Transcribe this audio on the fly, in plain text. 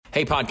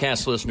Hey,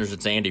 podcast listeners,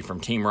 it's Andy from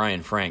Team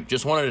Ryan Frank.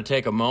 Just wanted to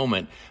take a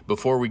moment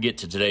before we get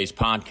to today's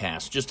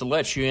podcast just to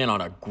let you in on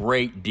a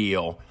great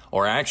deal,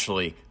 or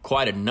actually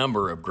quite a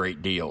number of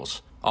great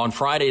deals. On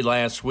Friday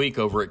last week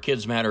over at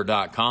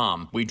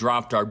kidsmatter.com, we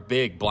dropped our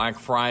big Black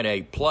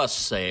Friday Plus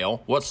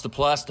sale. What's the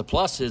plus? The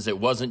plus is it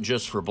wasn't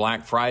just for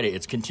Black Friday.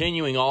 It's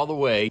continuing all the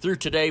way through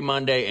today,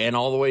 Monday, and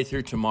all the way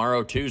through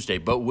tomorrow, Tuesday.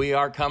 But we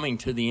are coming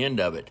to the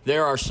end of it.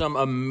 There are some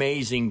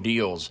amazing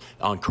deals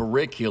on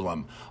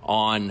curriculum,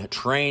 on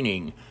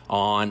training,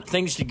 on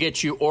things to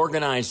get you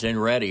organized and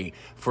ready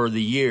for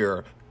the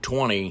year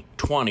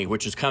 2020,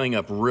 which is coming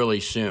up really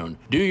soon.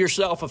 Do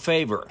yourself a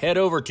favor. Head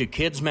over to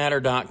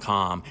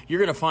kidsmatter.com. You're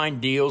going to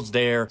find deals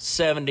there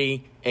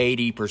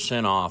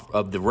 70-80% off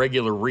of the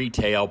regular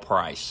retail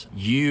price.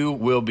 You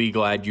will be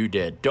glad you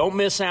did. Don't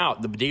miss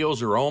out. The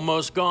deals are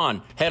almost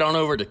gone. Head on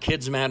over to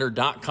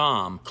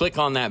kidsmatter.com. Click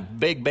on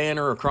that big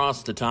banner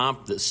across the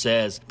top that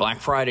says Black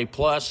Friday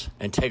Plus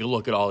and take a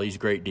look at all these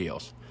great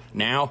deals.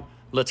 Now,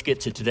 let's get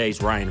to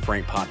today's Ryan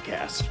Frank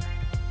podcast.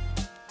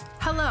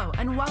 Hello,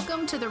 and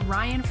welcome to the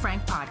Ryan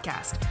Frank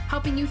Podcast,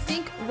 helping you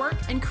think, work,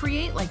 and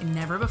create like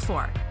never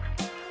before.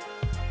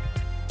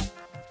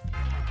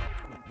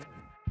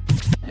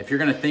 If you're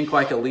going to think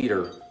like a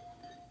leader,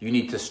 you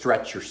need to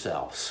stretch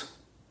yourselves.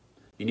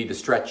 You need to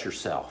stretch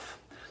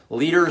yourself.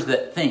 Leaders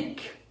that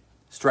think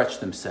stretch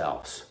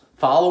themselves.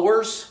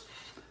 Followers,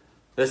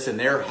 listen,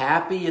 they're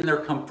happy in their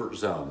comfort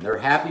zone. They're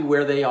happy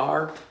where they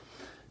are.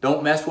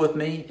 Don't mess with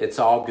me. It's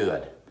all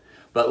good.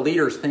 But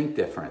leaders think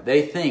different.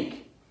 They think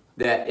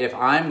that if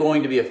I'm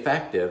going to be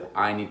effective,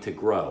 I need to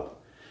grow.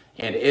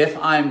 And if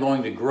I'm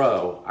going to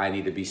grow, I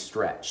need to be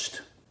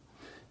stretched.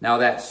 Now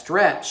that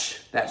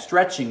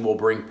stretching will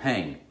bring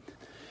pain.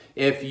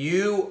 If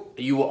you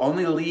will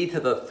only lead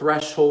to the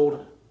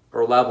threshold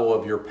or level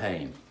of your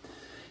pain.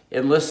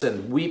 And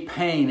listen,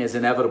 pain is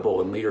inevitable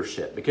in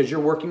leadership because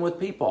you're working with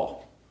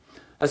people,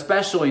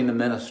 especially in the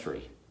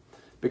ministry.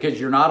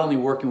 Because you're not only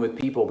working with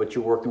people, but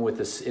you're working with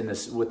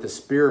the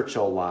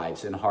spiritual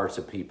lives and hearts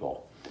of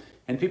people.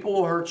 And people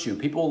will hurt you.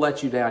 People will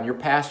let you down. Your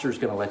pastor is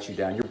going to let you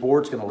down. Your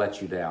board's going to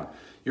let you down.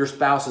 Your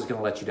spouse is going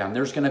to let you down.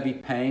 There's going to be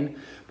pain.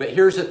 But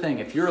here's the thing.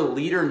 If you're a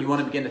leader and you want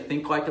to begin to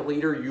think like a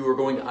leader, you are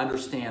going to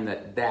understand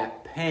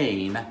that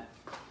pain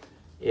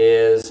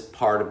is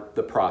part of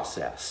the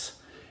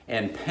process.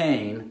 And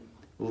pain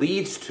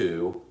leads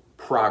to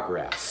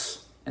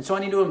progress. And so I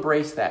need to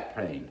embrace that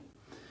pain.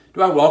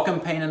 Do I welcome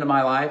pain into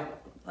my life?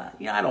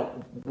 I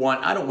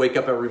don't wake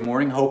up every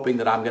morning hoping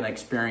that I'm going to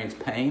experience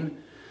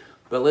pain.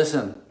 But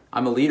listen,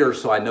 I'm a leader,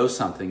 so I know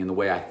something in the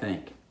way I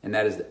think, and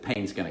that is that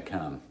pain's going to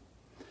come.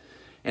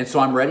 And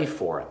so I'm ready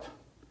for it.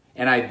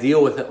 And I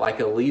deal with it like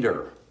a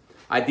leader.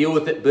 I deal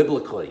with it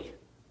biblically.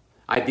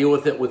 I deal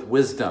with it with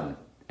wisdom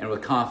and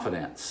with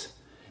confidence,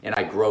 and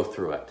I grow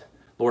through it.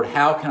 Lord,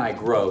 how can I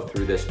grow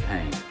through this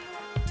pain?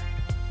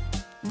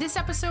 This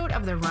episode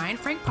of the Ryan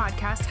Frank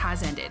Podcast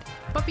has ended,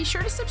 but be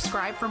sure to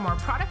subscribe for more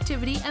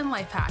productivity and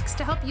life hacks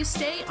to help you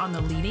stay on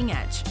the leading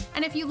edge.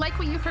 And if you like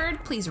what you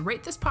heard, please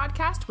rate this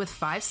podcast with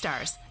 5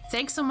 stars.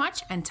 Thanks so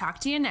much, and talk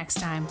to you next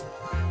time.